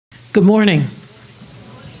Good morning.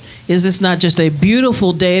 Is this not just a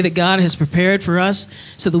beautiful day that God has prepared for us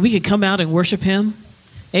so that we could come out and worship Him?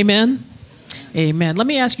 Amen? Amen. Let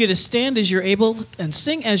me ask you to stand as you're able and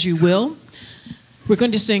sing as you will. We're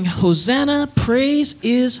going to sing, Hosanna, Praise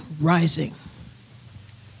is Rising.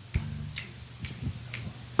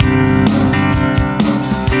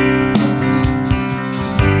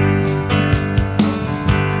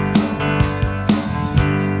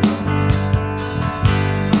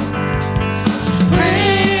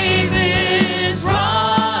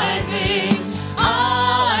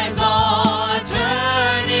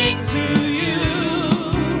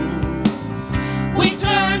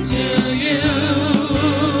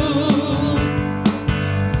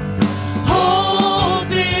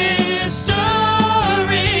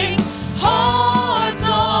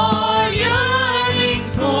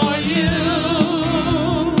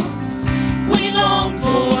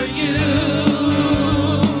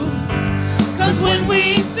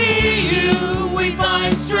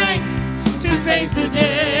 The day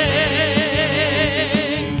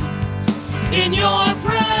in your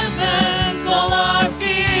presence, all our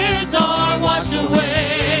fears are washed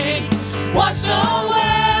away, washed away.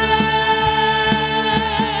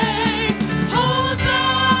 Hosanna,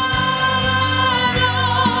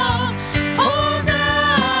 Hosanna,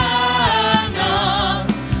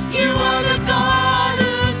 you are the God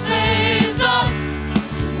who saves us,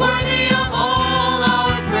 worthy of all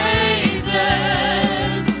our praises.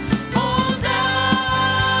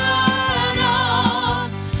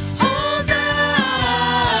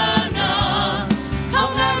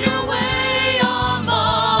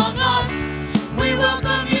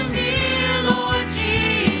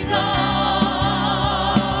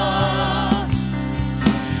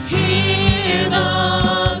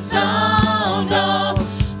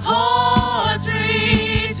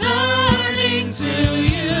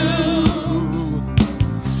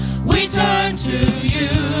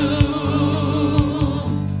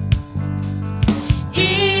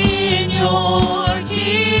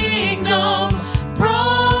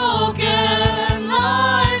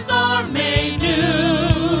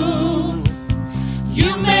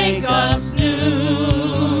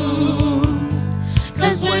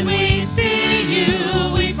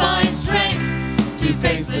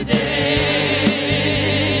 Face the day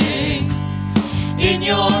in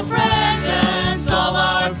your presence, all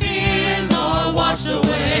our fears are washed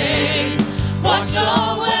away, washed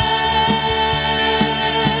away.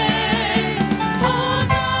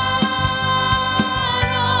 Hosanna,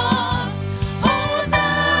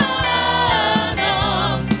 Hosanna,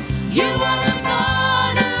 you are the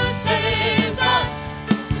God who saves us,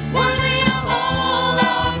 worthy of all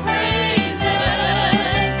our praises.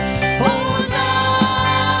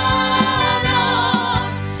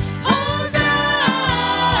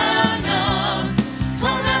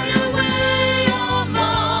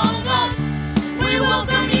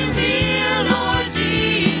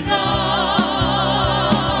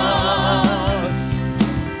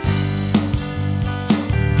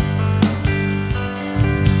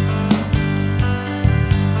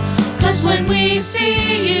 When we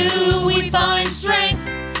see you, we find strength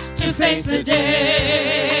to face the day.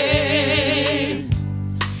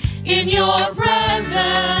 In your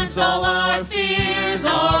presence, all our fears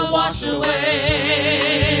are washed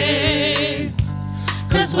away.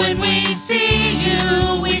 'Cause when we see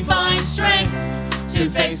you, we find strength to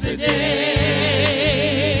face the day.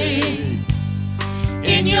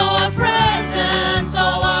 In your presence,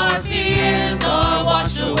 all our fears are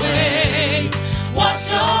washed away, washed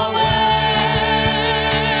away.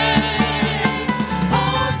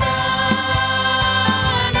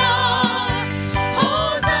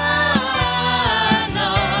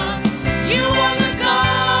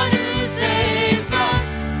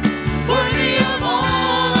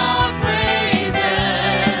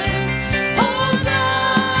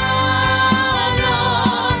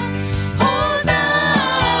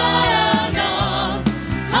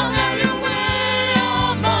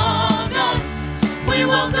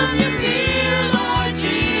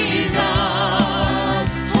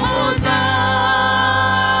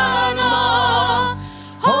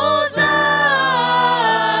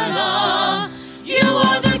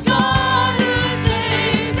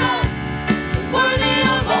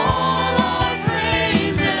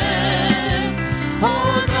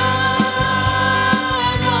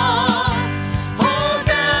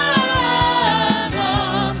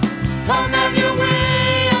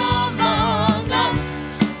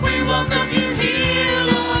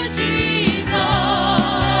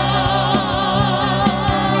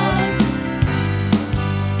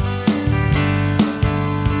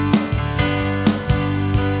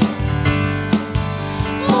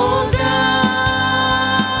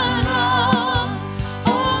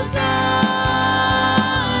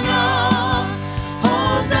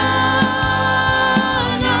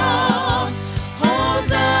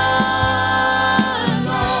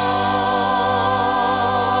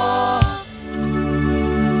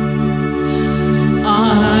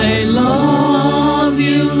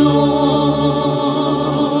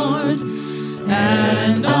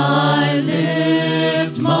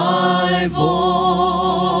 my voice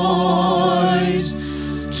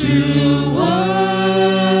to worship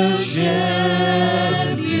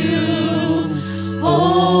you,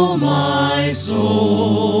 oh my soul,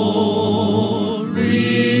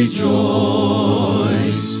 rejoice.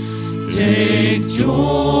 Take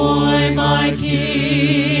joy, my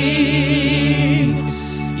King,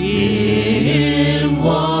 in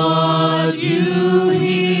what you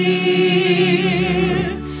hear.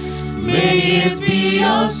 May it be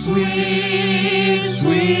a sweet,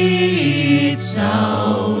 sweet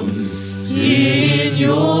sound in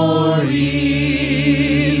your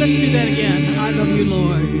ear. Let's do that again. I love you,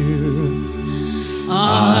 Lord.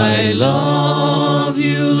 I love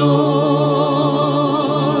you, Lord,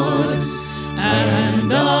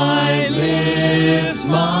 and I lift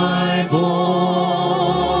my voice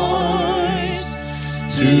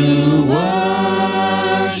to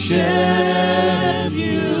worship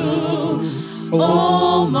you,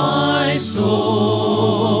 oh my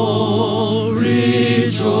soul,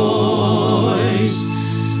 rejoice.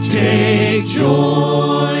 Take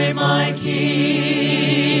joy, my King,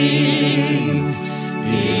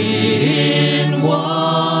 in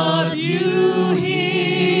what you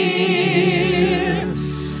hear.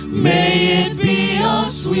 May it be a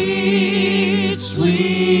sweet,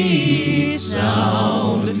 sweet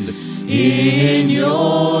sound in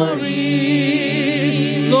your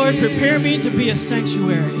ear. Lord, prepare me to be a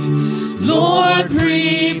sanctuary. Lord,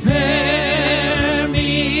 prepare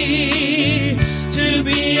me to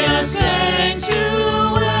be a sanctuary,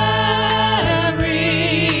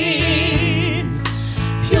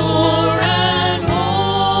 pure and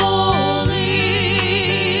holy,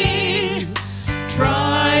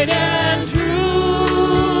 tried and true,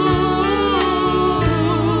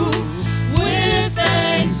 with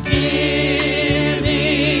thanksgiving.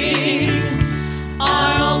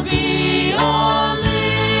 I'll be a living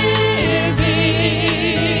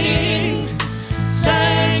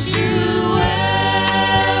sanctuary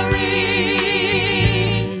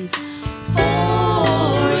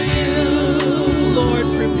for you. Lord,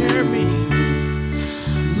 prepare me.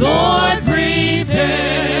 Lord,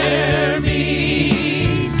 prepare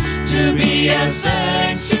me to be a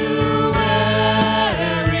sanctuary,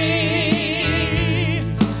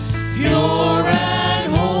 pure and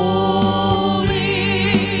holy,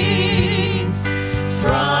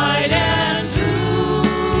 tried and true,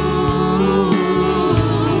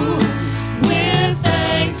 with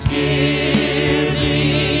thanksgiving.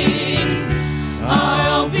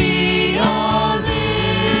 I'll be a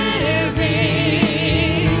living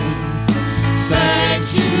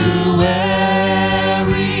sanctuary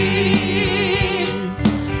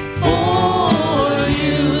for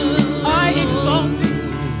you. I exalt thee.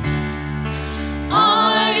 I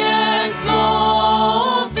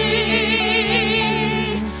exalt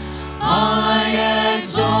thee. I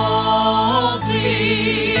exalt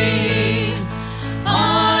thee.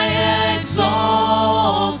 I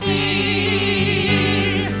exalt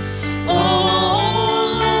thee, oh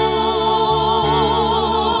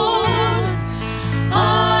Lord. I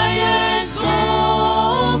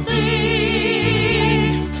exalt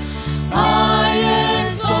thee. I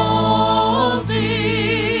exalt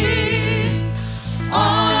thee. I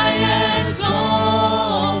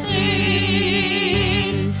exalt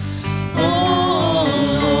thee, oh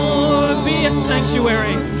Lord. Be a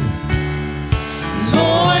sanctuary.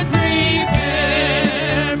 Lord,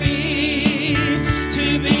 prepare me to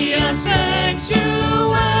be a sanctuary,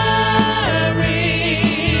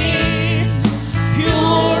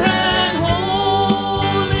 pure and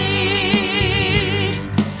holy,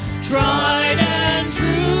 tried and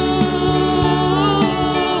true,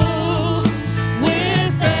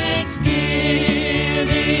 with thanksgiving.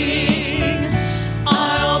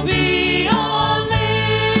 I'll be a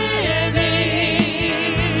living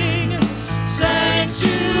sanctuary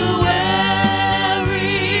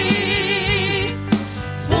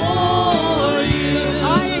for you. I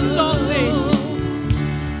exalt thee.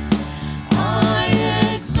 I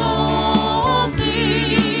exalt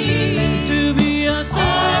thee. To be a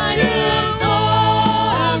sanctuary,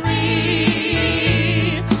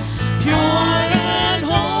 pure and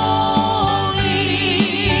holy,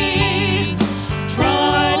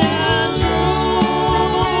 tried and true,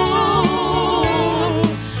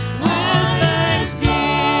 with thanksgiving.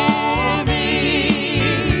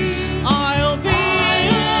 I'll be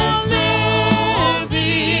a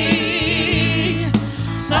living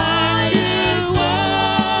sanctuary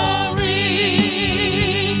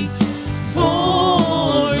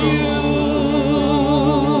for you.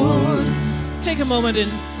 Take a moment and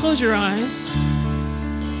close your eyes.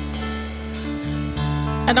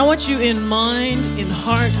 And I want you in mind, in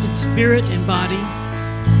heart, in spirit, in body,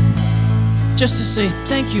 just to say,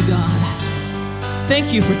 thank you, God.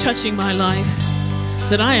 Thank you for touching my life,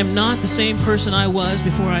 that I am not the same person I was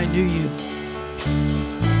before I knew you.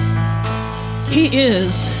 He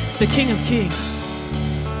is the King of Kings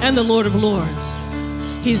and the Lord of Lords.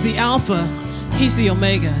 He's the Alpha, He's the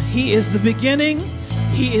Omega. He is the beginning,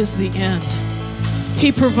 He is the end.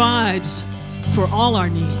 He provides for all our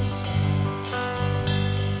needs.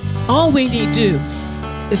 All we need do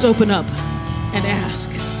is open up and ask.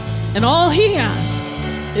 And all He asks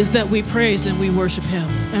is that we praise and we worship Him,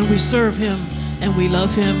 and we serve Him, and we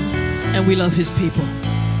love Him, and we love His people.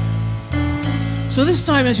 So this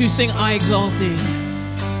time as you sing, I Exalt Thee,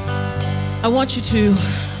 I want you to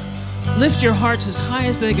lift your hearts as high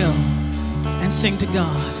as they go and sing to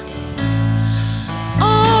God.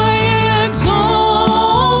 I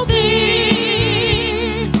exalt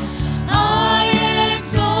Thee, I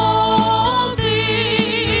exalt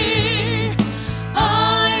Thee,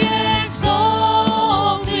 I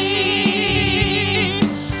exalt Thee,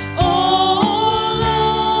 O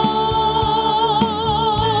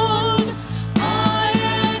Lord, I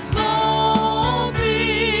exalt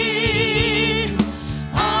Thee,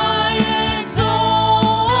 I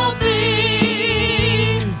exalt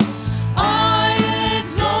Thee, I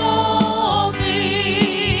exalt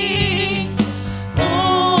Thee, O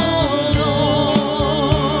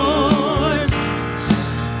Lord,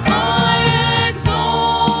 I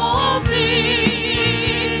exalt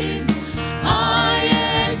Thee, I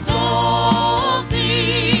exalt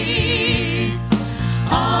Thee,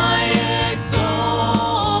 I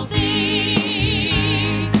exalt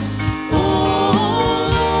Thee, O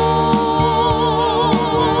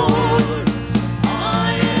Lord,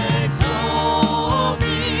 I exalt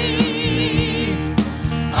Thee,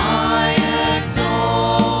 I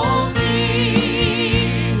exalt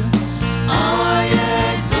Thee, I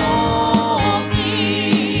exalt Thee,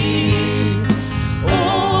 O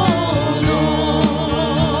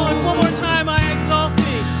Lord. One more time, I exalt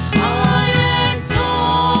Thee. I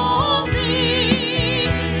exalt Thee,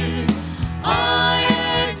 I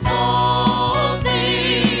exalt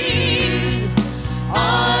Thee, I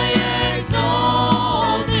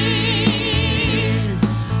exalt Thee,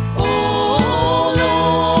 O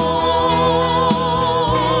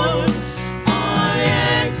Lord, I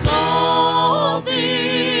exalt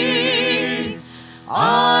Thee, I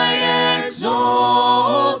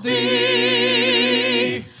exalt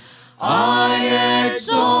Thee, I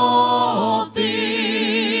exalt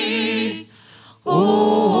Thee, O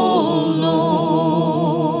Lord.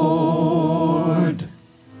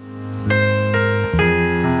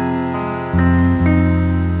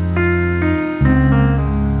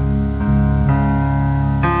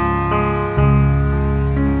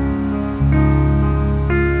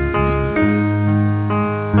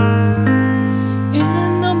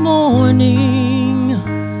 In the morning,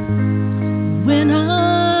 when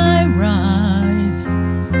I rise,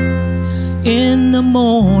 in the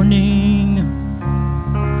morning,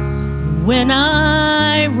 when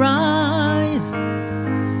I rise,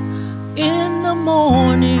 in the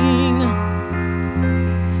morning,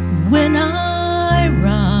 when I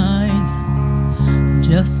rise,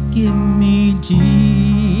 just give me Jesus.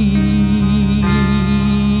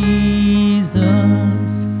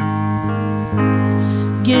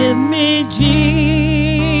 Give me Jesus.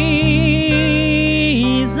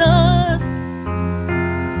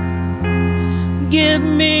 Give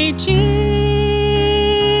me Jesus.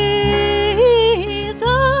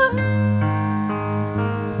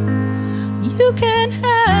 You can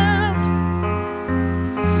have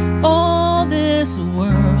all this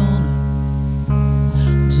world.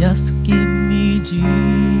 Just give me Jesus.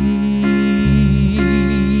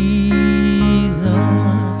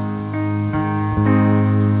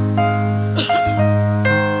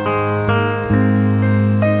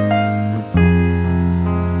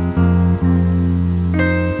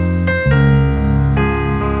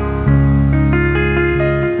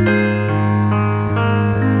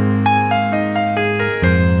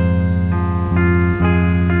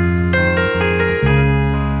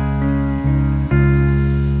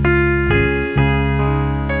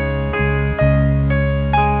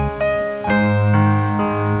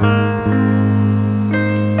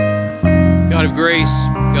 God of grace,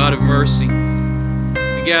 God of mercy,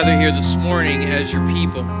 we gather here this morning as your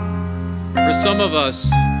people. And for some of us,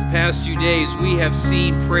 the past few days, we have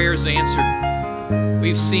seen prayers answered.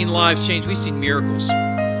 We've seen lives changed. We've seen miracles.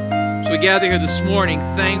 So we gather here this morning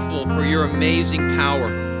thankful for your amazing power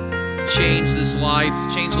to change this life,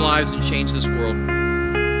 to change lives and change this world.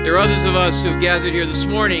 There are others of us who have gathered here this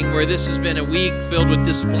morning where this has been a week filled with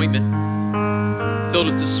disappointment, filled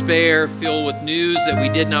with despair, filled with news that we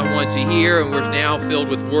did not want to hear, and we're now filled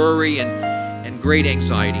with worry and great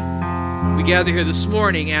anxiety. We gather here this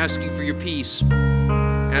morning asking for your peace,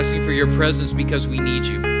 asking for your presence because we need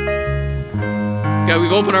you. God,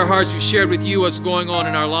 we've opened our hearts, we've shared with you what's going on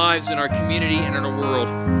in our lives, in our community, and in our world.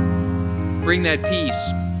 Bring that peace,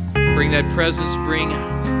 bring that presence, bring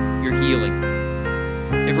your healing.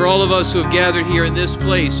 And for all of us who have gathered here in this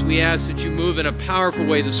place, we ask that you move in a powerful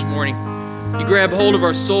way this morning. You grab hold of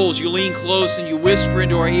our souls, you lean close, and you whisper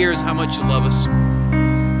into our ears how much you love us.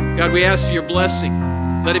 God, we ask for your blessing.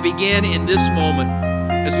 Let it begin in this moment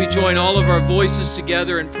as we join all of our voices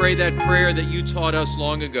together and pray that prayer that you taught us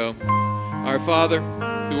long ago. Our Father,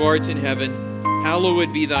 who art in heaven,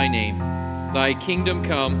 hallowed be thy name. Thy kingdom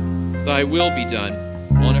come, thy will be done,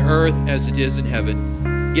 on earth as it is in heaven.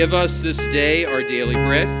 Give us this day our daily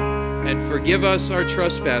bread, and forgive us our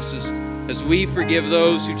trespasses, as we forgive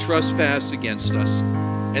those who trespass against us.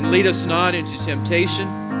 And lead us not into temptation,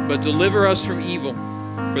 but deliver us from evil.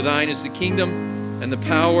 For thine is the kingdom, and the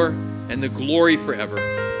power, and the glory forever.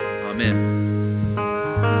 Amen.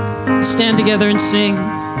 Stand together and sing,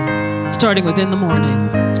 starting with In the Morning.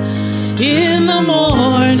 In the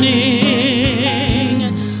morning,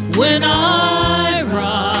 when I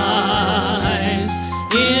rise,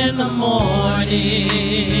 in the morning,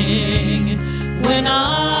 when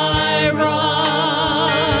I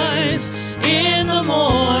rise, in the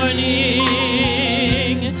morning,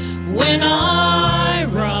 when I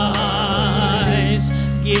rise,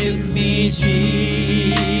 give me Jesus.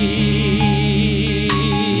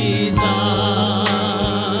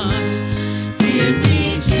 Give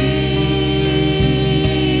me Jesus.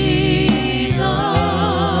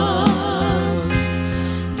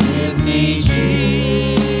 Give me Jesus.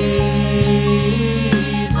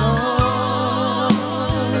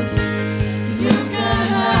 You can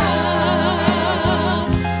have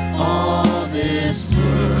all this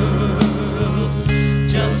world.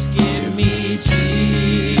 Just give me Jesus.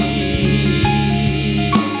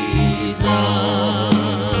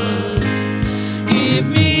 Give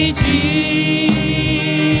me Jesus.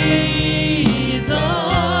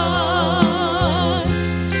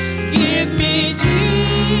 Give me Jesus.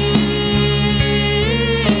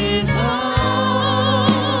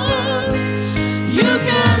 You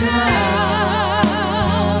can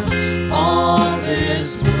have all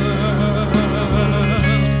this world.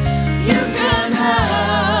 You can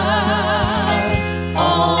have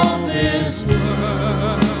all this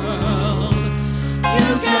world.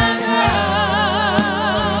 You can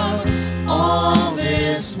have all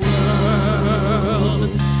this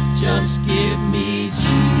world. Just give me Jesus.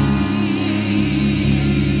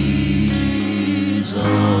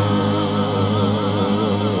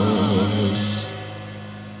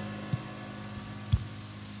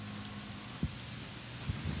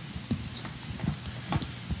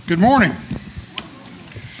 Good morning.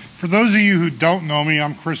 For those of you who don't know me,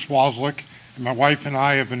 I'm Chris Waslick, and my wife and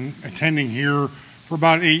I have been attending here for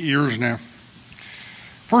about 8 years now.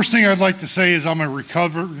 First thing I'd like to say is I'm a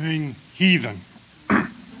recovering heathen.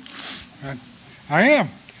 I am.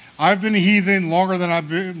 I've been a heathen longer than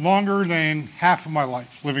half of my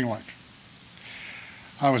life, living life.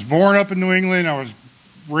 I was born up in New England. I was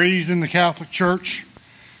raised in the Catholic Church.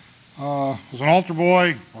 Was an altar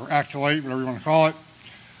boy, or acolyte, whatever you want to call it.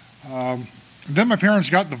 Then my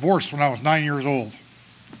parents got divorced when I was 9 years old.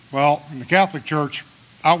 Well, in the Catholic Church,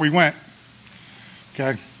 out we went.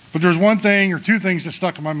 Okay, but there's one thing or two things that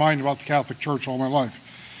stuck in my mind about the Catholic Church all my life,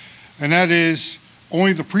 and that is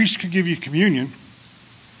only the priest could give you communion,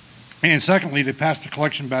 and secondly, they passed the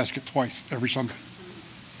collection basket twice every Sunday.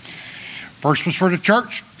 First was for the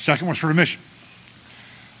church, second was for the mission.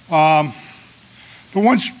 But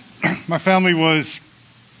once my family was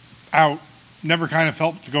out, never kind of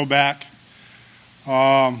felt to go back.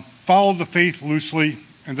 Followed the faith loosely,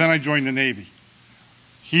 and then I joined the Navy.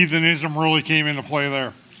 Heathenism really came into play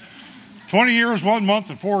there. 20 years, 1 month,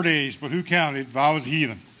 and 4 days, but who counted? I was a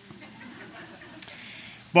heathen.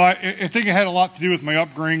 But I think it had a lot to do with my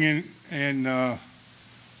upbringing and the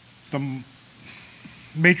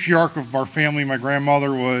matriarch of our family, my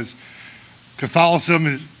grandmother, was Catholicism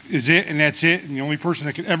is it, and that's it. And the only person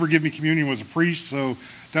that could ever give me communion was a priest, so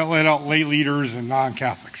that let out lay leaders and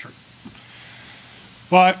non-Catholics.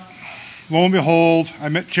 But lo and behold, I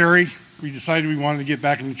met Terry. We decided we wanted to get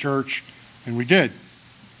back into church, and we did.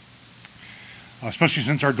 Especially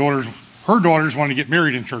since her daughters wanted to get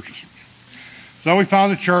married in churches. So we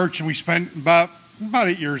found a church, and we spent about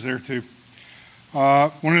 8 years there too.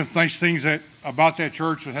 One of the nice things about that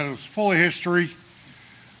church was that it was full of history.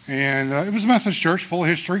 And it was a Methodist church, full of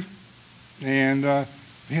history. And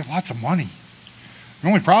they had lots of money. The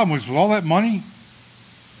only problem was with all that money,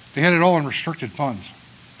 they had it all in restricted funds.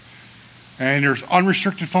 And there's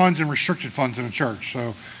unrestricted funds and restricted funds in a church. So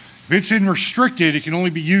if it's in restricted, it can only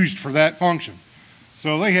be used for that function.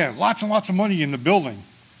 So they had lots and lots of money in the building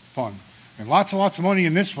fund and lots of money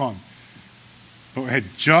in this fund. But it had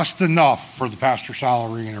just enough for the pastor's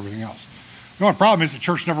salary and everything else. The only problem is the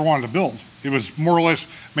church never wanted to build. It was more or less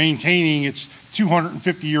maintaining its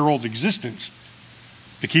 250-year-old existence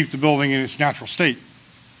to keep the building in its natural state.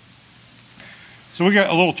 So we got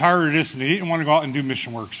a little tired of this, and they didn't want to go out and do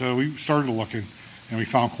mission work. So we started looking, and we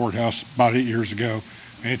found Courthouse about 8 years ago.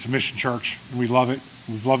 And it's a mission church, and we love it.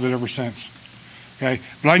 We've loved it ever since. Okay,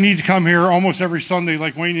 but I need to come here almost every Sunday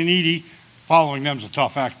like Wayne and Edie. Following them's a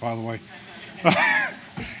tough act, by the way.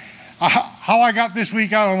 How I got this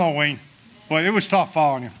week, I don't know, Wayne. But it was tough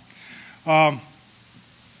following you.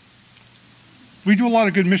 We do a lot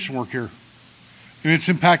of good mission work here. And it's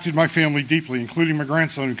impacted my family deeply, including my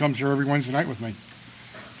grandson who comes here every Wednesday night with me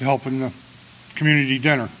to help in the community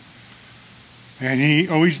dinner. And he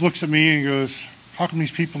always looks at me and goes, "How come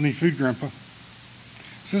these people need food, Grandpa?"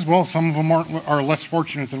 He says, "Well, some of them are less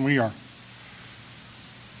fortunate than we are."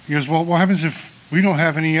 He goes, "Well, what happens if we don't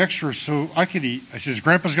have any extras so I could eat?" I says,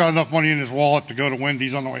 "Grandpa's got enough money in his wallet to go to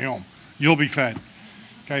Wendy's on the way home. You'll be fed."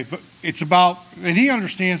 Okay, but it's about, and he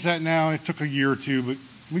understands that now. It took a year or two, but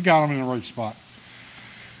we got him in the right spot.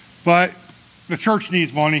 But the church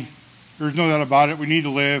needs money. There's no doubt about it. We need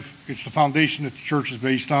to live. It's the foundation that the church is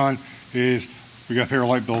based on, is we got to pay our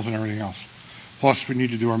light bills and everything else. Plus, we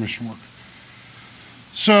need to do our mission work.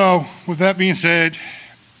 So, with that being said,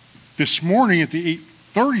 this morning at the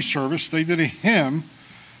 8:30 service, they did a hymn,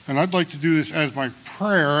 and I'd like to do this as my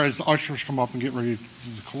prayer as the ushers come up and get ready to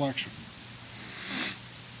do the collection.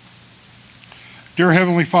 Dear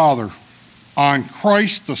Heavenly Father, on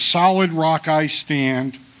Christ the solid rock I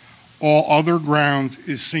stand. All other ground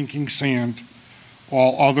is sinking sand.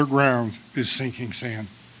 All other ground is sinking sand.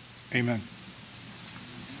 Amen.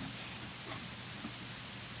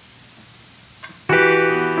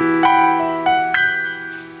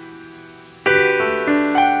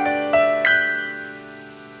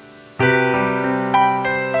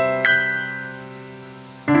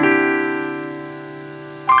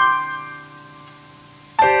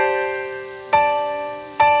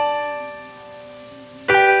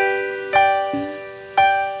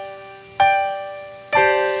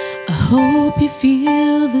 Hope you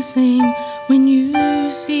feel the same when you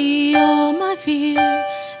see all my fear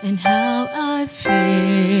and how I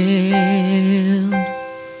failed.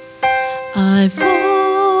 I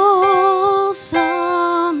fall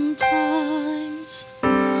sometimes.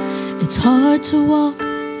 It's hard to walk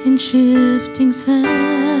in shifting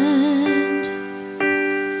sand.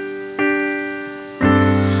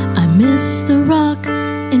 I miss the rock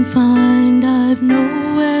and find I've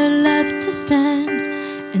nowhere left to stand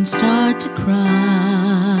and start to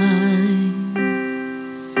cry.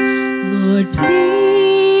 Lord,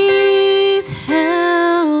 please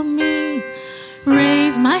help me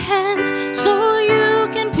raise my hands so you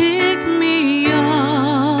can pick me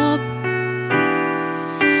up.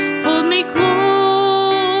 Hold me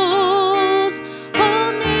close,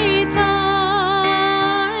 hold me tighter.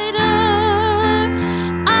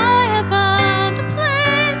 I have found a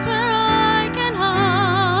place where I can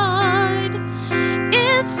hide.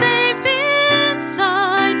 It's safe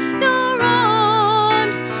inside your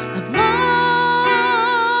arms of love,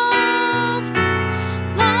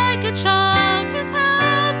 like a child who's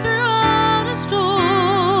held throughout a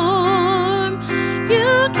storm.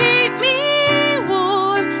 You keep me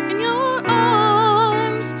warm in your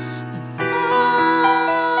arms of love.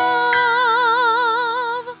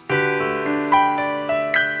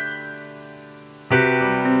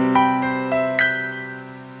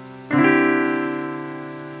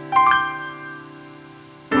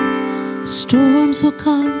 Storms will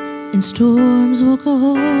come and storms will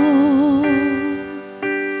go.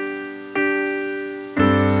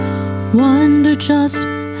 Wonder just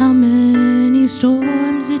how many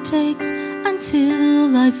storms it takes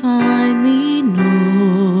until I finally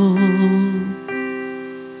know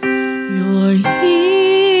you're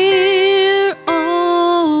here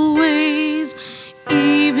always,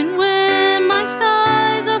 even when my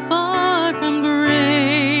skies are far from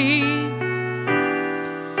gray.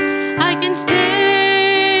 I can stay,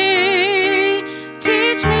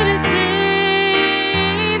 teach me to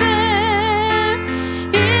stay there,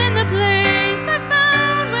 in the place I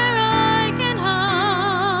found where I can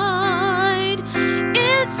hide.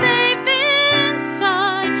 It's safe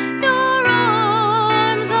inside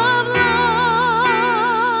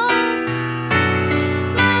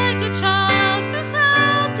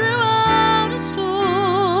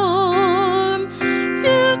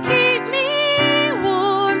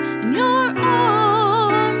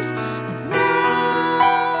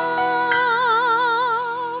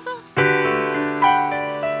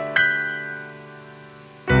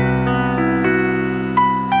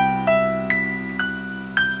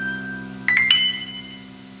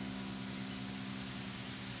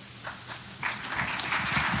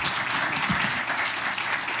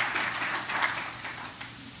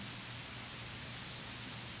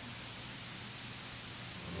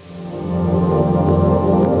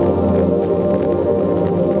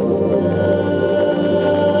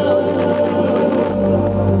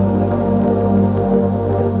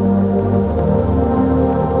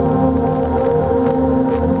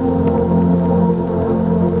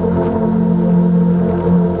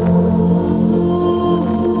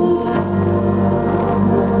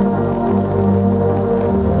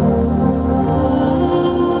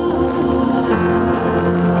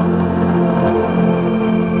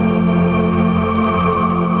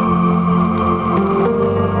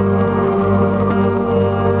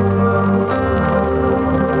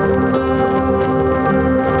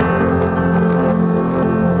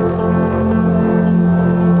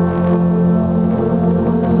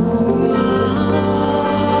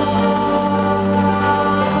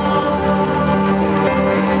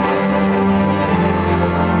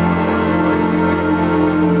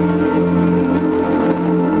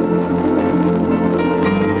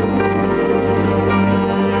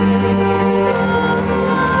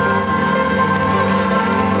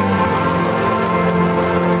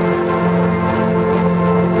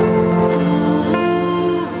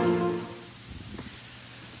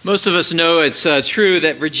Most of us know it's true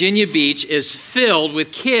that Virginia Beach is filled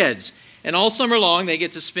with kids. And all summer long, they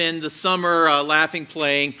get to spend the summer laughing,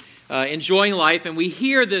 playing, enjoying life. And we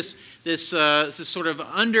hear this sort of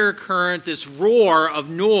undercurrent, this roar of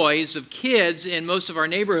noise of kids in most of our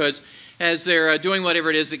neighborhoods as they're doing whatever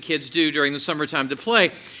it is that kids do during the summertime to play.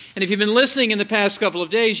 And if you've been listening in the past couple of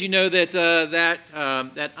days, you know that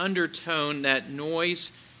that undertone, that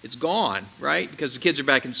noise, it's gone, right? Because the kids are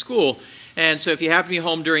back in school. And so if you happen to be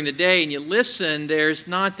home during the day and you listen, there's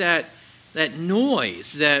not that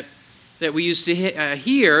noise that we used to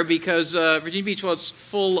hear, because Virginia Beach, well, it's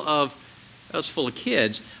full of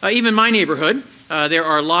kids. Even my neighborhood, there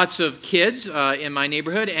are lots of kids in my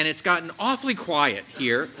neighborhood, and it's gotten awfully quiet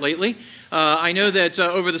here lately. I know that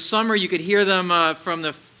over the summer you could hear them from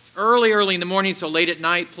the early in the morning till late at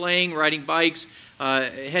night, playing, riding bikes,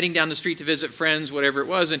 heading down the street to visit friends, whatever it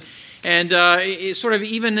was. And it's sort of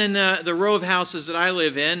even in the row of houses that I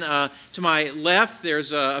live in, to my left,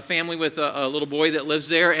 there's a family with a little boy that lives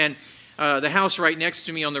there, and the house right next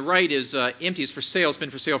to me on the right is empty. It's for sale. It's been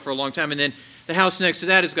for sale for a long time. And then the house next to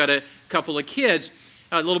that has got a couple of kids,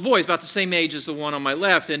 little boys, about the same age as the one on my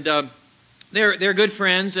left. And they're good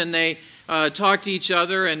friends, and they talk to each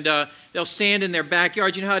other, and they'll stand in their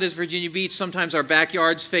backyard. You know how it is, Virginia Beach? Sometimes our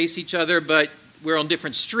backyards face each other, but we're on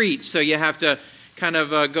different streets, so you have to kind of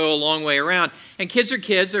go a long way around. And kids are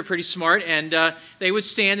kids. They're pretty smart. And they would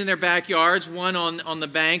stand in their backyards, one on the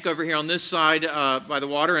bank over here on this side by the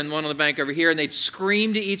water, and one on the bank over here. And they'd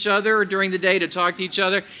scream to each other during the day to talk to each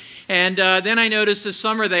other. And then I noticed this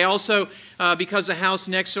summer they also, because the house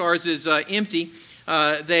next to ours is empty,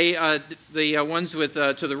 the ones with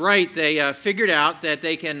to the right, they figured out that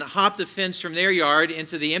they can hop the fence from their yard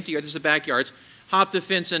into the empty yard. This is the backyards. Hop the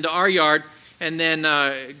fence into our yard, and then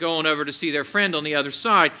go on over to see their friend on the other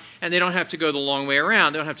side, and they don't have to go the long way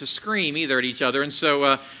around. They don't have to scream either at each other, and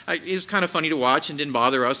so it was kind of funny to watch and didn't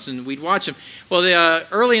bother us, and we'd watch them. Well,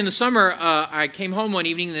 early in the summer, I came home one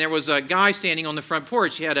evening, and there was a guy standing on the front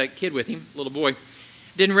porch. He had a kid with him, a little boy.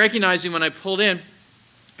 Didn't recognize him when I pulled in,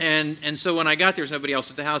 and so when I got there was nobody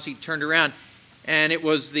else at the house. He turned around, and it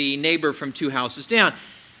was the neighbor from 2 houses down.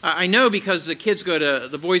 I know because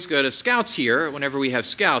the boys go to scouts here whenever we have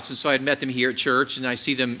scouts, and so I had met them here at church, and I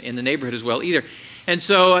see them in the neighborhood as well either. And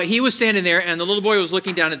so he was standing there, and the little boy was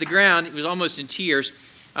looking down at the ground. He was almost in tears.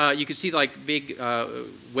 You could see like big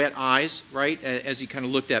wet eyes, right, as he kind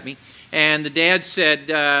of looked at me. And the dad said,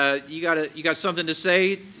 "You got something to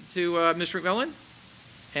say to Mr. McMillan?"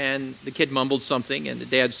 And the kid mumbled something, and the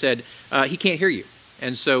dad said, "He can't hear you."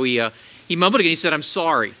 And so he mumbled again. He said, "I'm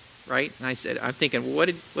sorry." Right? And I said, I'm thinking, well,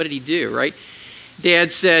 what did he do, right? Dad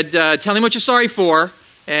said, "Tell him what you're sorry for."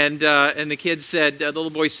 And the kid said, the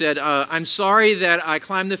little boy said, "I'm sorry that I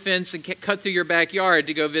climbed the fence and cut through your backyard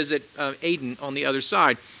to go visit Aiden on the other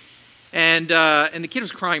side." And the kid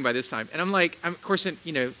was crying by this time. And I'm like, of course,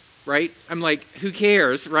 you know, right? I'm like, who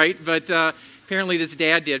cares, right? But apparently this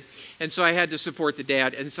dad did. And so I had to support the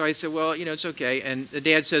dad. And so I said, well, you know, it's okay. And the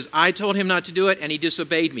dad says, "I told him not to do it, and he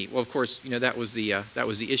disobeyed me." Well, of course, you know, that was the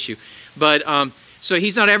issue. But so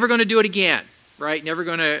he's not ever going to do it again, right? Never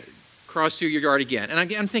going to cross through your yard again.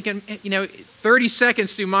 And I'm thinking, you know, 30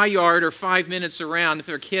 seconds through my yard or 5 minutes around. If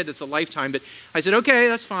they're a kid, that's a lifetime. But I said, okay,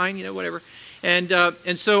 that's fine, you know, whatever. And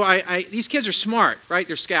so these kids are smart, right?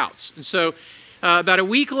 They're scouts. And so about a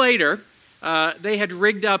week later, they had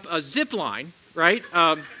rigged up a zip line, right?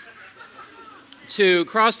 To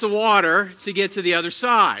cross the water to get to the other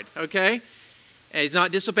side, okay? And he's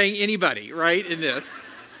not disobeying anybody, right, in this.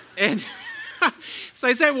 And so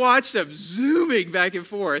I watched them zooming back and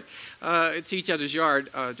forth to each other's yard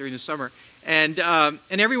during the summer. And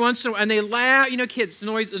every once in a while, and they laugh, you know, kids, the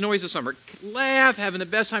noise of summer, laugh, having the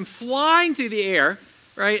best time, flying through the air,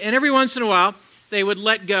 right? And every once in a while, they would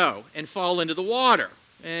let go and fall into the water.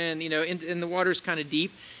 And, you know, and the water's kind of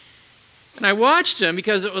deep. And I watched them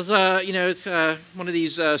because it was, you know, it's one of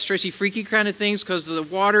these stretchy, freaky kind of things, because the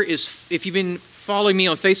water is, if you've been following me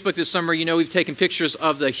on Facebook this summer, you know we've taken pictures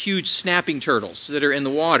of the huge snapping turtles that are in the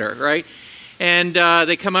water, right? And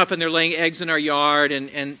they come up and they're laying eggs in our yard,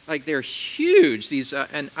 and like they're huge. These,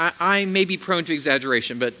 and I may be prone to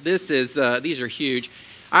exaggeration, but these are huge.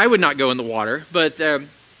 I would not go in the water, but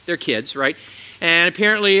they're kids, right? And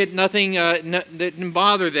apparently nothing didn't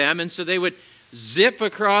bother them, and so they would zip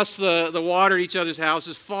across the water at each other's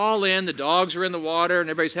houses, fall in, the dogs are in the water, and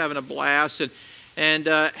everybody's having a blast and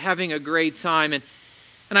having a great time. And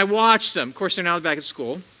I watched them. Of course, they're now back at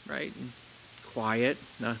school, right? And quiet,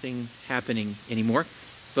 nothing happening anymore.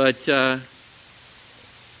 But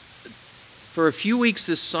for a few weeks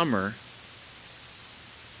this summer,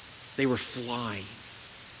 they were flying.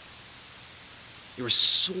 They were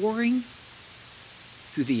soaring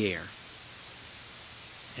through the air.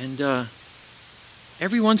 And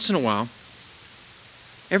every once in a while,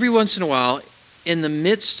 in the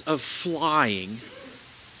midst of flying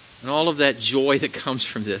and all of that joy that comes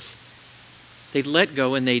from this, they'd let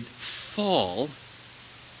go and they'd fall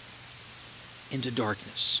into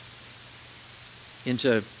darkness,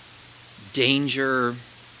 into danger,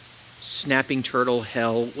 snapping turtle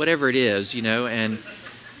hell, whatever it is, and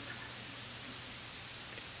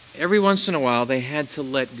every once in a while they had to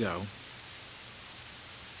let go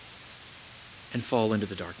and fall into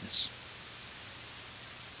the darkness.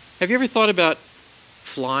 Have you ever thought about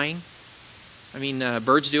flying? I mean,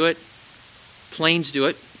 birds do it, planes do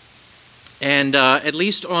it, and at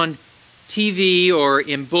least on TV or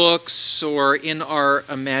in books or in our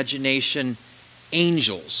imagination,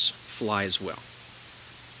 angels fly as well.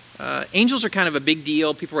 Angels are kind of a big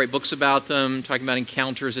deal. People write books about them, talking about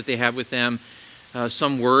encounters that they have with them,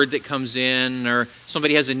 some word that comes in, or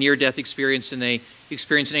somebody has a near-death experience and they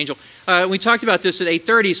experience an angel. We talked about this at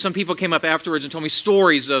 8:30. Some people came up afterwards and told me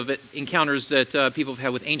stories of encounters that people have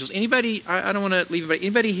had with angels. Anybody, I don't want to leave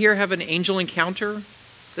anybody here have an angel encounter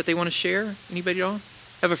that they want to share? Anybody at all?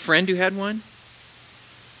 Have a friend who had one?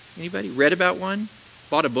 Anybody? Read about one?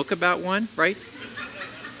 Bought a book about one, right?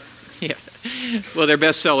 Yeah. Well, they're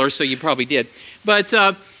bestsellers, so you probably did. But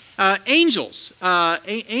angels.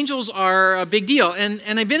 Angels are a big deal. And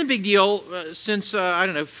they've been a big deal since, I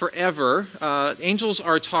don't know, forever. Angels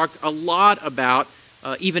are talked a lot about,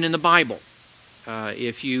 even in the Bible.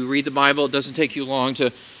 If you read the Bible, it doesn't take you long to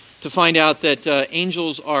find out that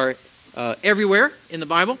angels are everywhere in the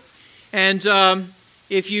Bible. And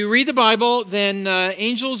if you read the Bible, then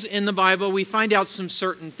angels in the Bible, we find out some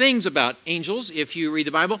certain things about angels if you read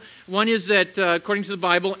the Bible. One is that, according to the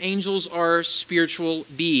Bible, angels are spiritual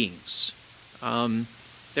beings.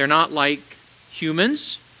 They're not like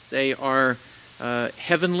humans. They are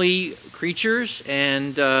heavenly creatures,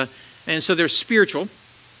 and so they're spiritual.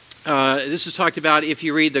 This is talked about if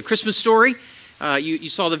you read the Christmas story. You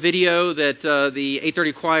saw the video that the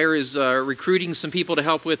 8:30 choir is recruiting some people to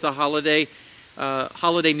help with the holiday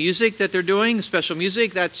music that they're doing, special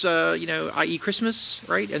music. That's i.e. Christmas,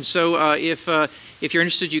 right? And so if you're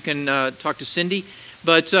interested, you can talk to Cindy.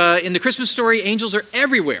 But in the Christmas story, angels are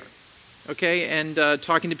everywhere, okay, and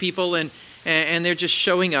talking to people, and they're just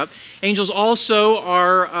showing up. Angels also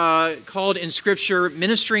are called in Scripture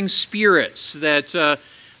ministering spirits. That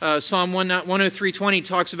Psalm 103:20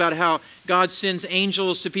 talks about how God sends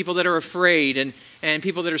angels to people that are afraid and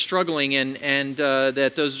people that are struggling, and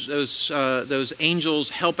that those angels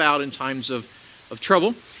help out in times of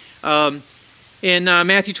trouble. In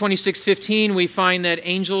Matthew 26:15, we find that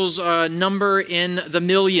angels number in the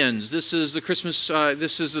millions. This is the Christmas.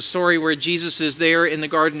 This is the story where Jesus is there in the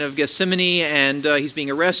Garden of Gethsemane, and he's being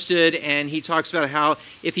arrested, and he talks about how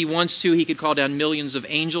if he wants to, he could call down millions of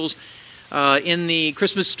angels. In the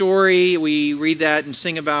Christmas story, we read that and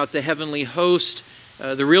sing about the heavenly host.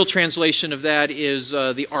 The real translation of that is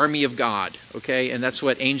the army of God, okay? And that's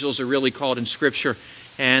what angels are really called in Scripture,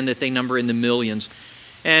 and that they number in the millions.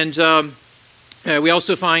 And we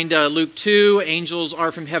also find Luke 2, angels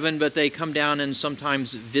are from heaven, but they come down and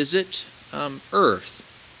sometimes visit earth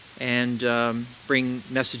and bring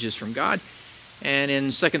messages from God. And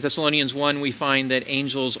in 2 Thessalonians 1, we find that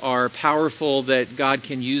angels are powerful, that God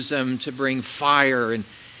can use them to bring fire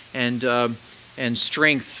and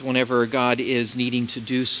strength whenever God is needing to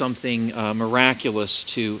do something miraculous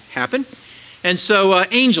to happen. And so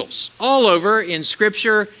angels all over in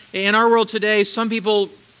Scripture. In our world today, some people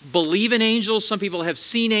believe in angels, some people have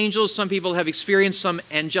seen angels, some people have experienced some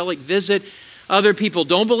angelic visit. Other people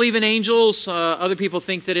don't believe in angels. Other people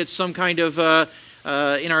think that it's some kind of,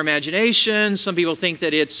 in our imagination, some people think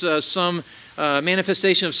that it's some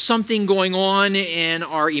manifestation of something going on in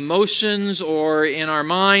our emotions or in our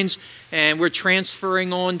minds, and we're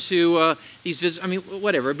transferring on to these visits. I mean,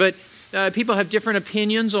 whatever. But people have different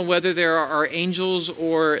opinions on whether there are angels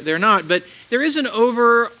or they're not. But there is an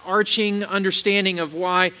overarching understanding of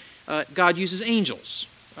why God uses angels.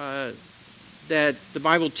 That the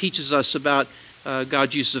Bible teaches us about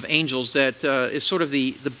God's use of angels, that is sort of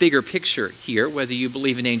the bigger picture here, whether you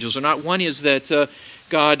believe in angels or not. One is that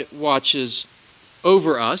God watches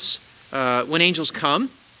over us. When angels come,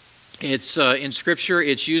 it's in Scripture,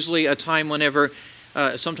 it's usually a time whenever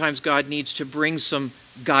sometimes God needs to bring some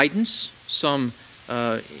guidance, some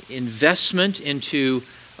investment into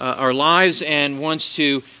our lives, and wants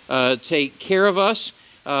to take care of us.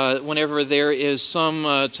 whenever there is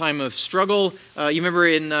some time of struggle. You remember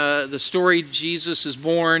in the story, Jesus is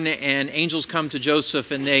born and angels come to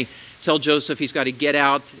Joseph and they tell Joseph he's got to get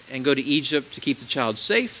out and go to Egypt to keep the child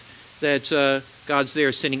safe, that God's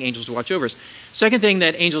there sending angels to watch over us. Second thing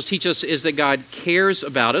that angels teach us is that God cares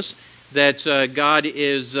about us, that God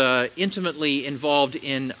is intimately involved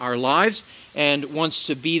in our lives and wants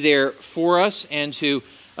to be there for us and to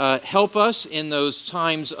help us in those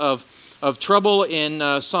times of trouble.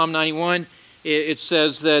 In Psalm 91, it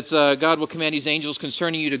says that God will command his angels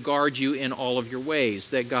concerning you to guard you in all of your ways,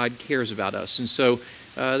 that God cares about us. And so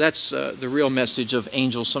that's the real message of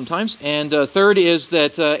angels sometimes. And third is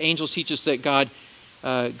that angels teach us that God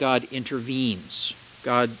intervenes.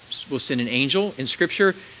 God will send an angel in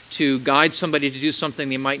Scripture to guide somebody to do something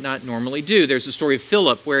they might not normally do. There's the story of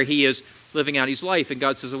Philip where he is living out his life, and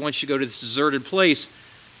God says, I want you to go to this deserted place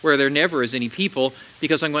where there never is any people,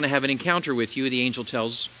 because I'm going to have an encounter with you. The angel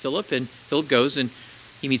tells Philip, and Philip goes, and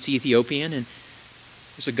he meets the Ethiopian, and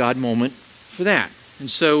there's a God moment for that.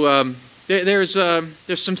 And so there's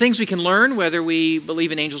some things we can learn, whether we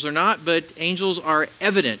believe in angels or not, but angels are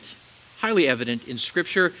evident, highly evident in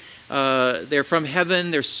Scripture. They're from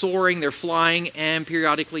heaven, they're soaring, they're flying, and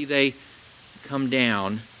periodically they come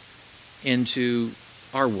down into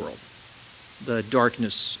our world, the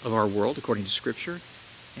darkness of our world, according to Scripture,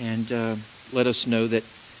 and let us know that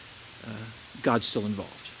God's still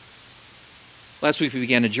involved. Last week we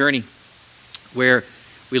began a journey where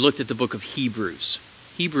we looked at the book of Hebrews.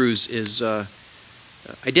 Hebrews is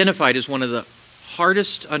identified as one of the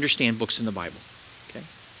hardest to understand books in the Bible. Okay?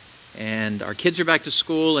 And our kids are back to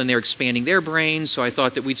school and they're expanding their brains, so I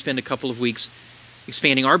thought that we'd spend a couple of weeks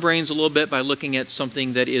expanding our brains a little bit by looking at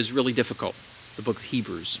something that is really difficult, the book of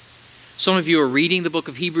Hebrews. Some of you are reading the book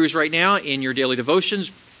of Hebrews right now in your daily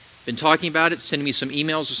devotions, been talking about it, sending me some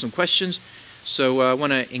emails with some questions. So I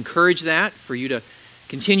want to encourage that, for you to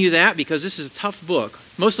continue that, because this is a tough book.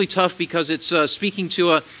 Mostly tough because it's speaking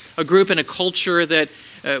to a group and a culture that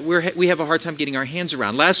we have a hard time getting our hands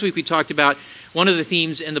around. Last week we talked about one of the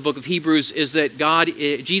themes in the book of Hebrews is that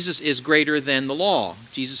Jesus is greater than the law.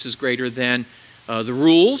 Jesus is greater than the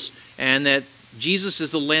rules, and that Jesus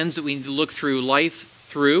is the lens that we need to look through life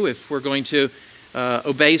through if we're going to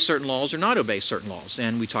obey certain laws or not obey certain laws.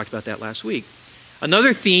 And we talked about that last week.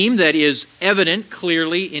 Another theme that is evident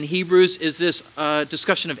clearly in Hebrews is this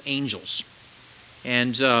discussion of angels.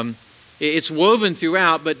 And it's woven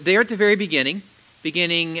throughout, but there at the very beginning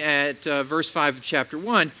at verse 5 of chapter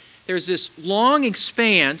 1, there's this long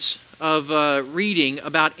expanse of reading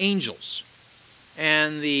about angels.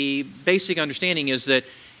 And the basic understanding is that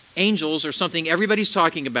angels are something everybody's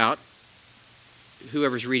talking about,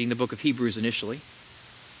 whoever's reading the book of Hebrews initially.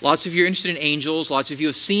 Lots of you are interested in angels. Lots of you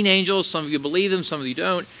have seen angels. Some of you believe them. Some of you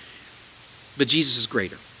don't. But Jesus is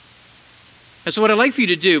greater. And so what I'd like for you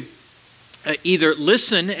to do, either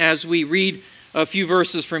listen as we read a few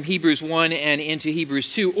verses from Hebrews 1 and into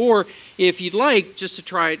Hebrews 2, or if you'd like, just to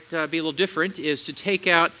try to be a little different, is to take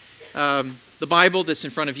out the Bible that's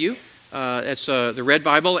in front of you. That's the red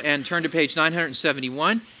Bible, and turn to page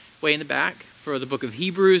 971, way in the back, for the book of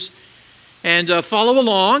Hebrews. And follow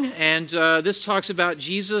along, and this talks about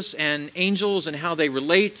Jesus and angels and how they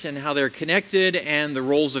relate and how they're connected and the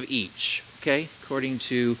roles of each, okay, according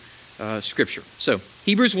to Scripture. So,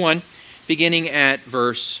 Hebrews 1, beginning at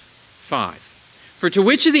verse 5. For to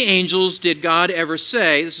which of the angels did God ever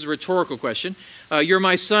say, this is a rhetorical question, you're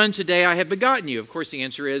my son, today I have begotten you? Of course, the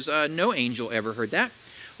answer is no angel ever heard that.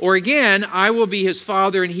 Or again, I will be his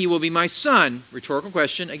father and he will be my son. Rhetorical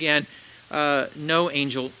question, again, no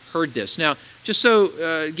angel heard this. Now, just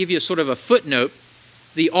so give you a sort of a footnote,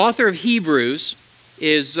 the author of Hebrews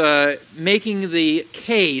is making the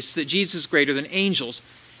case that Jesus is greater than angels,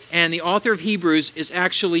 and the author of Hebrews is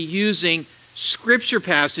actually using scripture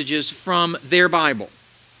passages from their Bible,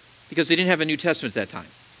 because they didn't have a New Testament at that time.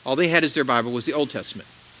 All they had as their Bible was the Old Testament.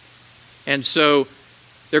 And so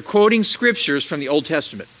they're quoting scriptures from the Old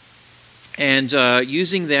Testament and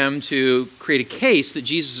using them to create a case that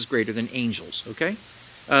Jesus is greater than angels, okay?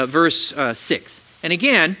 Verse 6. And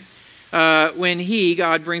again, when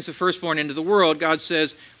God brings the firstborn into the world, God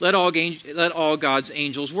says, let all God's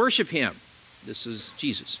angels worship him. This is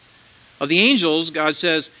Jesus. Of the angels, God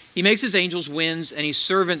says, he makes his angels winds and his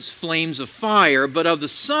servants flames of fire. But of the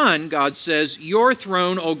Son, God says, your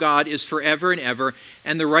throne, O God, is forever and ever,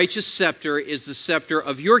 and the righteous scepter is the scepter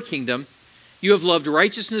of your kingdom. You have loved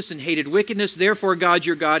righteousness and hated wickedness. Therefore, God,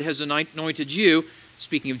 your God, has anointed you,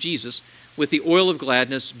 speaking of Jesus, with the oil of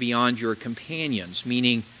gladness beyond your companions,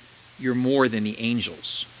 meaning you're more than the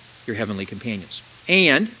angels, your heavenly companions.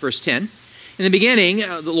 And, verse 10, In the beginning,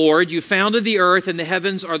 the Lord, you founded the earth, and the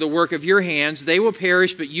heavens are the work of your hands. They will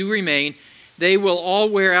perish, but you remain. They will all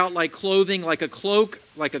wear out like clothing, like a cloak.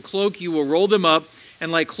 Like a cloak, you will roll them up,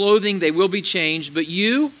 and like clothing, they will be changed. But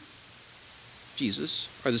you, Jesus,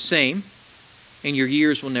 are the same, and your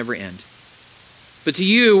years will never end. But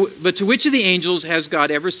to which of the angels has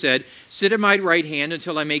God ever said, sit at my right hand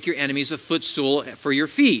until I make your enemies a footstool for your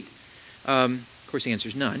feet? Of course, the answer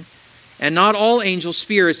is none. And not all angel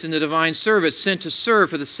spirits in the divine service sent to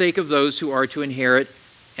serve for the sake of those who are to inherit,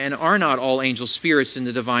 and are not all angel spirits in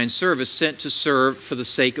the divine service sent to serve for the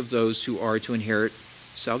sake of those who are to inherit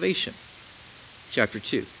salvation. Chapter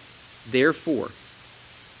 2. Therefore,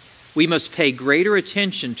 we must pay greater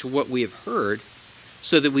attention to what we have heard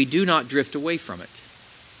so that we do not drift away from it.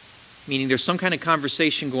 Meaning there's some kind of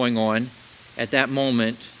conversation going on at that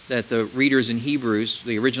moment that the readers in Hebrews,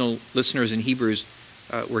 the original listeners in Hebrews,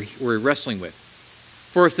 were wrestling with.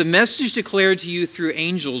 For if the message declared to you through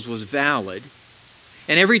angels was valid,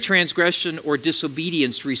 and every transgression or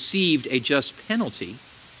disobedience received a just penalty,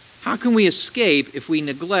 how can we escape if we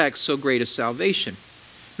neglect so great a salvation?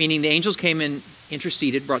 Meaning the angels came in,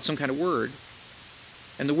 interceded, brought some kind of word,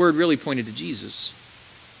 and the word really pointed to Jesus,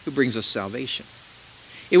 who brings us salvation.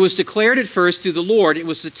 It was declared at first through the Lord. It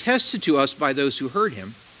was attested to us by those who heard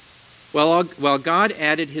him. While God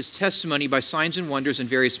added his testimony by signs and wonders and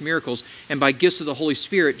various miracles, and by gifts of the Holy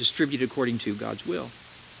Spirit distributed according to God's will.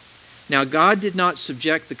 Now God did not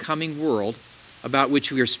subject the coming world about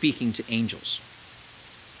which we are speaking to angels.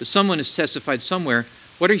 But someone has testified somewhere,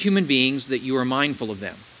 what are human beings that you are mindful of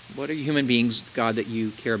them? What are human beings, God, that you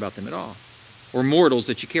care about them at all? Or mortals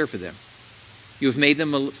that you care for them? You have made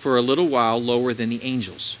them for a little while lower than the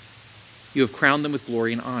angels. You have crowned them with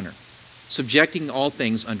glory and honor, subjecting all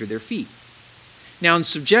things under their feet. Now, in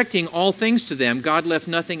subjecting all things to them, God left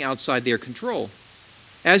nothing outside their control.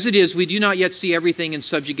 As it is, we do not yet see everything in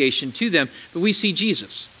subjugation to them, but we see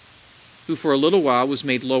Jesus, who for a little while was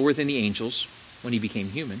made lower than the angels when he became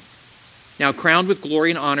human, now crowned with glory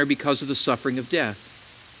and honor because of the suffering of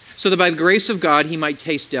death, so that by the grace of God he might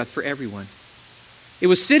taste death for everyone. It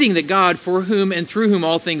was fitting that God, for whom and through whom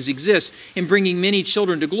all things exist, in bringing many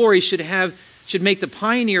children to glory, should make the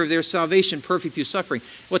pioneer of their salvation perfect through suffering.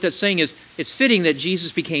 What that's saying is, it's fitting that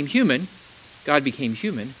Jesus became human, God became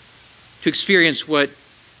human, to experience what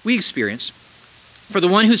we experience. For the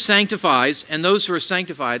one who sanctifies and those who are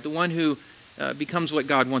sanctified, the one who becomes what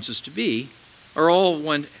God wants us to be, are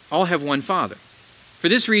all have one Father. For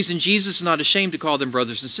this reason, Jesus is not ashamed to call them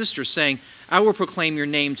brothers and sisters, saying, I will proclaim your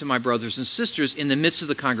name to my brothers and sisters. In the midst of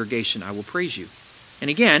the congregation, I will praise you. And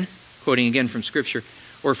again, quoting again from Scripture,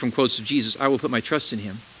 or from quotes of Jesus, I will put my trust in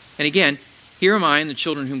him. And again, here am I and the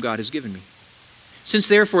children whom God has given me. Since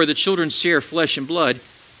therefore the children share flesh and blood,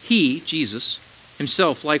 he, Jesus,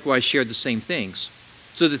 himself likewise shared the same things,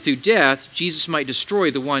 so that through death Jesus might destroy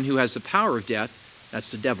the one who has the power of death,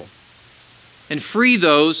 that's the devil, and free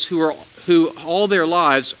those who all their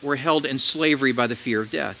lives were held in slavery by the fear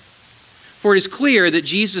of death. For it is clear that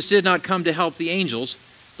Jesus did not come to help the angels,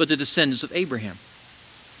 but the descendants of Abraham.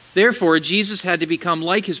 Therefore, Jesus had to become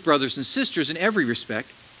like his brothers and sisters in every respect,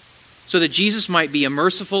 so that Jesus might be a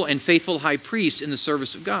merciful and faithful high priest in the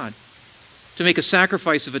service of God, to make a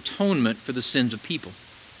sacrifice of atonement for the sins of people.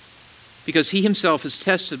 Because he himself is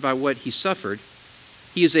tested by what he suffered,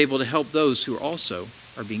 he is able to help those who also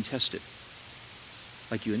are being tested,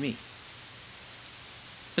 like you and me.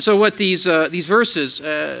 And so what these verses,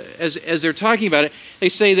 as they're talking about it, they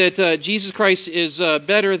say that Jesus Christ is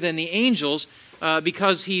better than the angels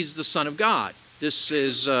because he's the Son of God. This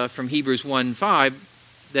is from Hebrews 1:5,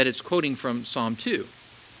 that it's quoting from Psalm 2.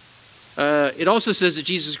 It also says that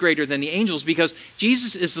Jesus is greater than the angels because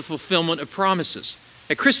Jesus is the fulfillment of promises.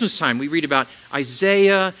 At Christmas time, we read about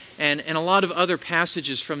Isaiah and a lot of other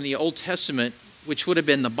passages from the Old Testament, which would have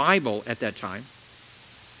been the Bible at that time,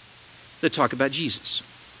 that talk about Jesus.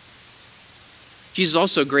 Jesus is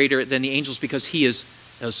also greater than the angels because he is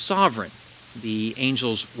sovereign. The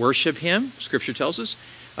angels worship him, Scripture tells us.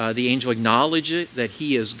 The angel acknowledges that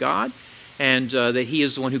he is God and that he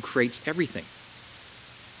is the one who creates everything.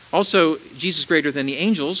 Also, Jesus is greater than the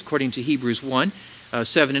angels, according to Hebrews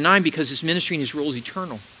 1:7 and 9, because his ministry and his rule is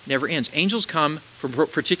eternal, never ends. Angels come for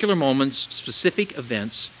particular moments, specific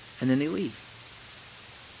events, and then they leave.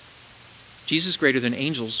 Jesus is greater than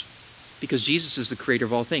angels because Jesus is the creator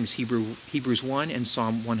of all things, Hebrews 1 and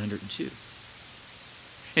Psalm 102.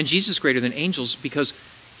 And Jesus is greater than angels because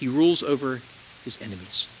he rules over his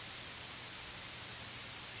enemies,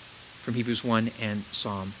 from Hebrews 1 and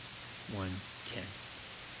Psalm 110.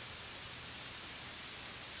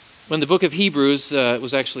 When the book of Hebrews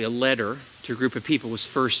was actually a letter to a group of people, was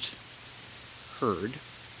first heard,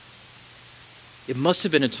 it must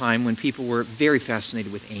have been a time when people were very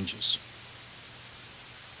fascinated with angels.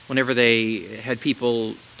 Whenever they had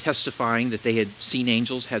people testifying that they had seen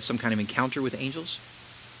angels, had some kind of encounter with angels,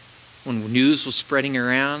 when news was spreading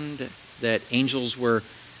around that angels were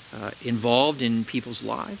involved in people's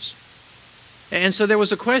lives. And so there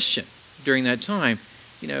was a question during that time,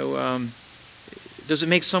 does it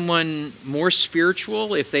make someone more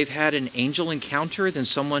spiritual if they've had an angel encounter than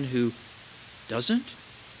someone who doesn't?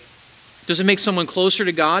 Does it make someone closer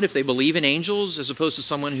to God if they believe in angels as opposed to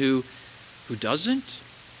someone who doesn't?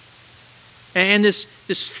 And this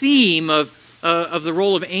theme of the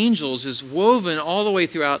role of angels is woven all the way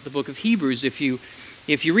throughout the book of Hebrews if you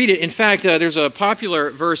read it. In fact, there's a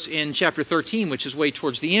popular verse in chapter 13, which is way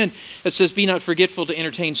towards the end, that says, "Be not forgetful to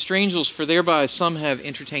entertain strangers, for thereby some have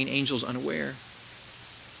entertained angels unaware."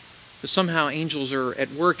 But somehow angels are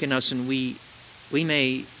at work in us, and we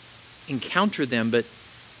may encounter them, but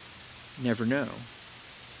never know.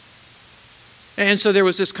 And so there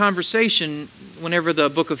was this conversation whenever the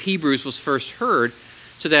book of Hebrews was first heard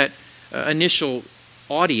to that initial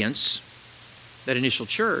audience, that initial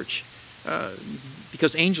church,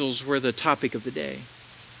 because angels were the topic of the day.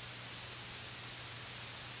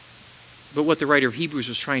 But what the writer of Hebrews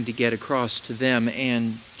was trying to get across to them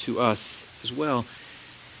and to us as well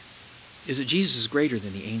is that Jesus is greater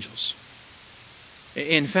than the angels.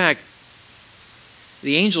 In fact,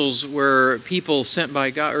 the angels were people sent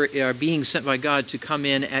by God, or are being sent by God to come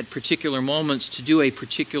in at particular moments to do a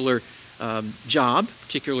particular job,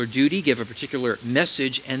 particular duty, give a particular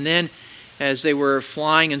message, and then as they were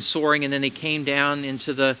flying and soaring, and then they came down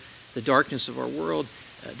into the darkness of our world,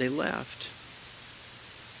 they left.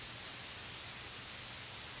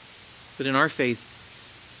 But in our faith,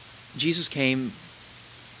 Jesus came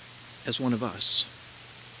as one of us,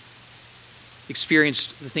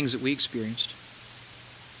 experienced the things that we experienced,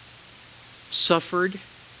 suffered,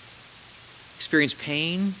 experienced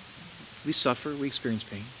pain. We suffer, we experience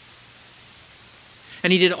pain.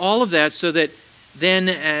 And he did all of that so that then,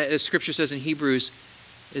 as Scripture says in Hebrews,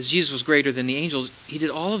 as Jesus was greater than the angels, he did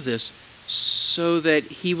all of this so that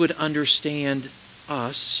he would understand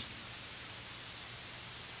us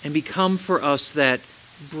and become for us that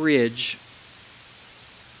bridge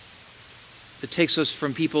that takes us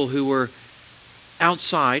from people who were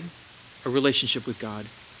outside a relationship with God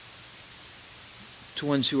to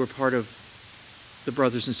ones who are part of the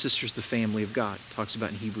brothers and sisters, the family of God. It talks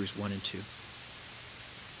about in Hebrews 1 and 2.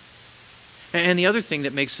 And the other thing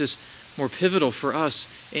that makes this more pivotal for us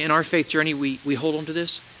in our faith journey, we hold on to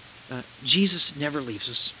this. Jesus never leaves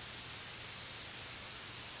us.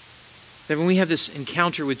 That when we have this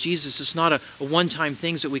encounter with Jesus, it's not a one-time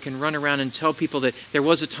thing that we can run around and tell people that there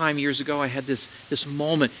was a time years ago I had this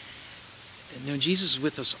moment. No, Jesus is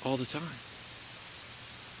with us all the time.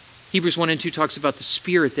 Hebrews 1 and 2 talks about the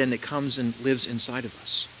Spirit then that comes and lives inside of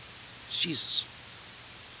us. It's Jesus.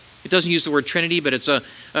 It doesn't use the word Trinity, but it's a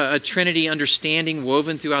Trinity understanding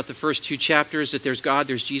woven throughout the first two chapters, that there's God,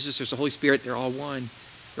 there's Jesus, there's the Holy Spirit. They're all one.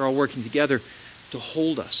 They're all working together to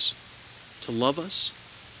hold us, to love us,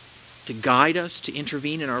 to guide us, to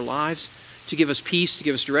intervene in our lives, to give us peace, to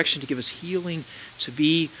give us direction, to give us healing, to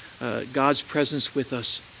be God's presence with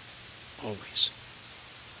us always.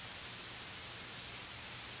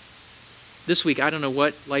 This week, I don't know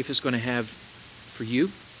what life is going to have for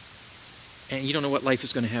you, and you don't know what life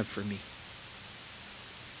is going to have for me.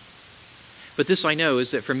 But this I know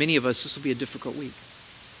is that for many of us, this will be a difficult week.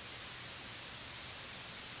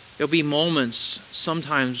 There'll be moments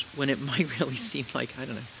sometimes when it might really seem like, I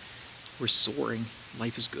don't know, we're soaring,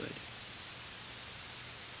 life is good.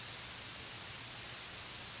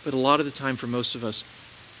 But a lot of the time for most of us,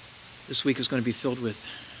 this week is going to be filled with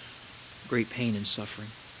great pain and suffering.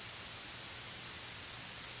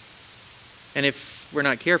 And if we're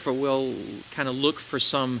not careful, we'll kind of look for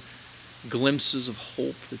some glimpses of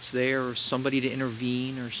hope that's there, or somebody to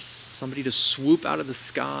intervene, or somebody to swoop out of the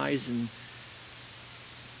skies. And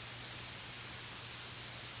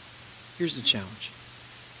here's the challenge.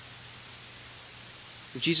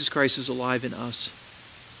 If Jesus Christ is alive in us,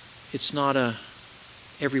 it's not a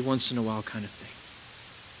every once in a while kind of thing.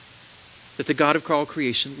 That the God of all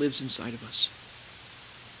creation lives inside of us.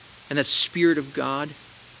 And that Spirit of God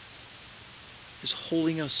is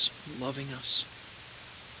holding us, loving us,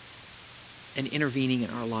 and intervening in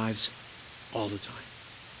our lives all the time.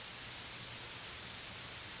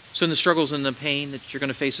 So in the struggles and the pain that you're going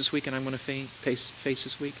to face this week, and I'm going to face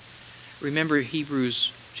this week, remember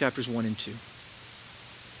Hebrews chapters 1 and 2.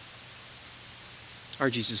 Our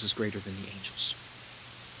Jesus is greater than the angels.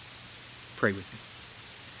 Pray with me.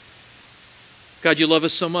 God, you love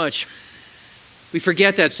us so much. We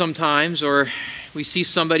forget that sometimes, or we see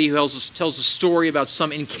somebody who tells a story about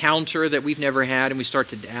some encounter that we've never had, and we start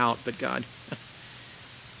to doubt. But God,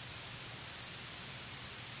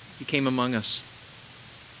 you came among us.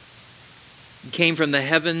 You came from the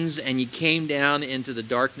heavens, and you came down into the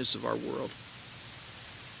darkness of our world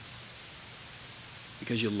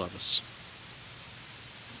because you love us.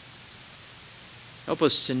 Help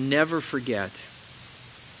us to never forget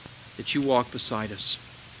that you walk beside us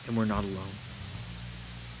and we're not alone.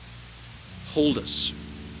 Hold us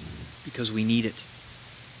because we need it.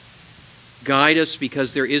 Guide us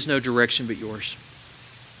because there is no direction but yours.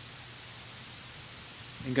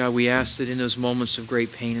 And God, we ask that in those moments of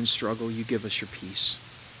great pain and struggle, you give us your peace.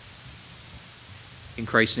 In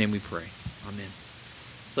Christ's name we pray. Amen.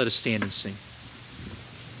 Let us stand and sing.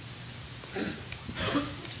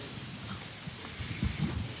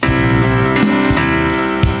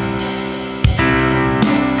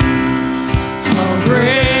 How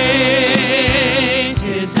great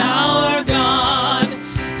is our God.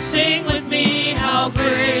 Sing with me, how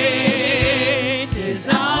great is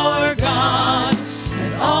our God.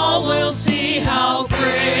 And all will see how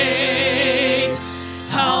great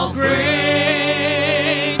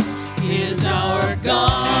is our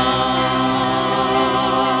God.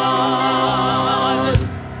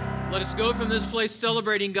 Let us go from this place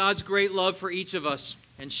celebrating God's great love for each of us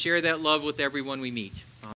and share that love with everyone we meet.